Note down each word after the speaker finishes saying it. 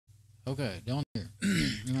Okay, down here.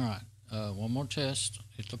 All right. One more test.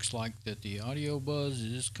 It looks like that the audio buzz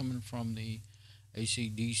is coming from the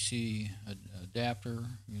AC/DC adapter,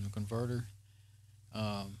 converter.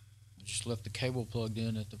 I just left the cable plugged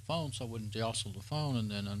in at the phone so I wouldn't jostle the phone,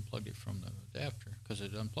 and then unplugged it from the adapter, because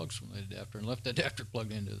it unplugs from the adapter, and left the adapter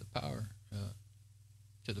plugged into the power,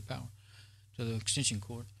 to the extension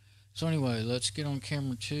cord. So anyway, let's get on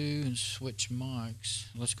camera 2 and switch mics.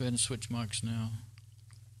 Let's go ahead and switch mics now.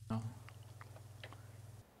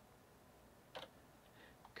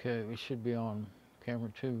 Okay, we should be on camera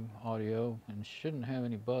 2 audio and shouldn't have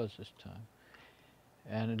any buzz this time.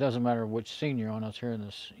 And it doesn't matter which scene you're on. I was hearing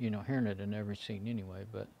this, hearing it in every scene anyway,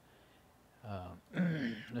 but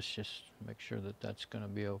let's just make sure that that's going to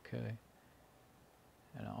be okay.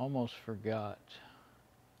 And I almost forgot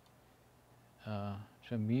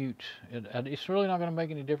to mute. It's really not going to make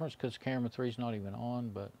any difference because camera 3 is not even on,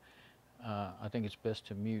 but I think it's best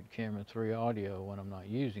to mute camera 3 audio when I'm not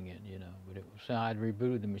using it, But it was, I'd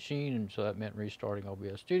rebooted the machine, and so that meant restarting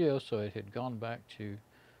OBS Studio, so it had gone back to,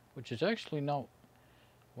 which is actually not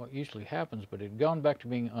what usually happens, but it had gone back to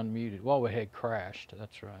being unmuted. Well, it had crashed,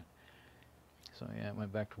 that's right. So yeah, it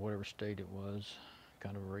went back to whatever state it was,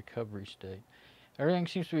 kind of a recovery state. Everything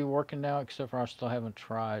seems to be working now, except for I still haven't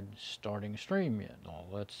tried starting a stream yet. Well,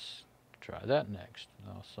 let's try that next.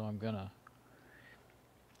 So I'm gonna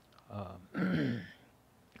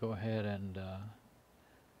go ahead and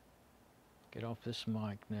get off this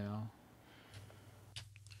mic now.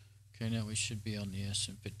 Okay, now we should be on the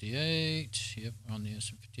SM58. Yep, on the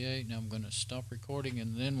SM58. Now I'm going to stop recording,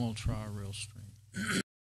 and then we'll try a real stream.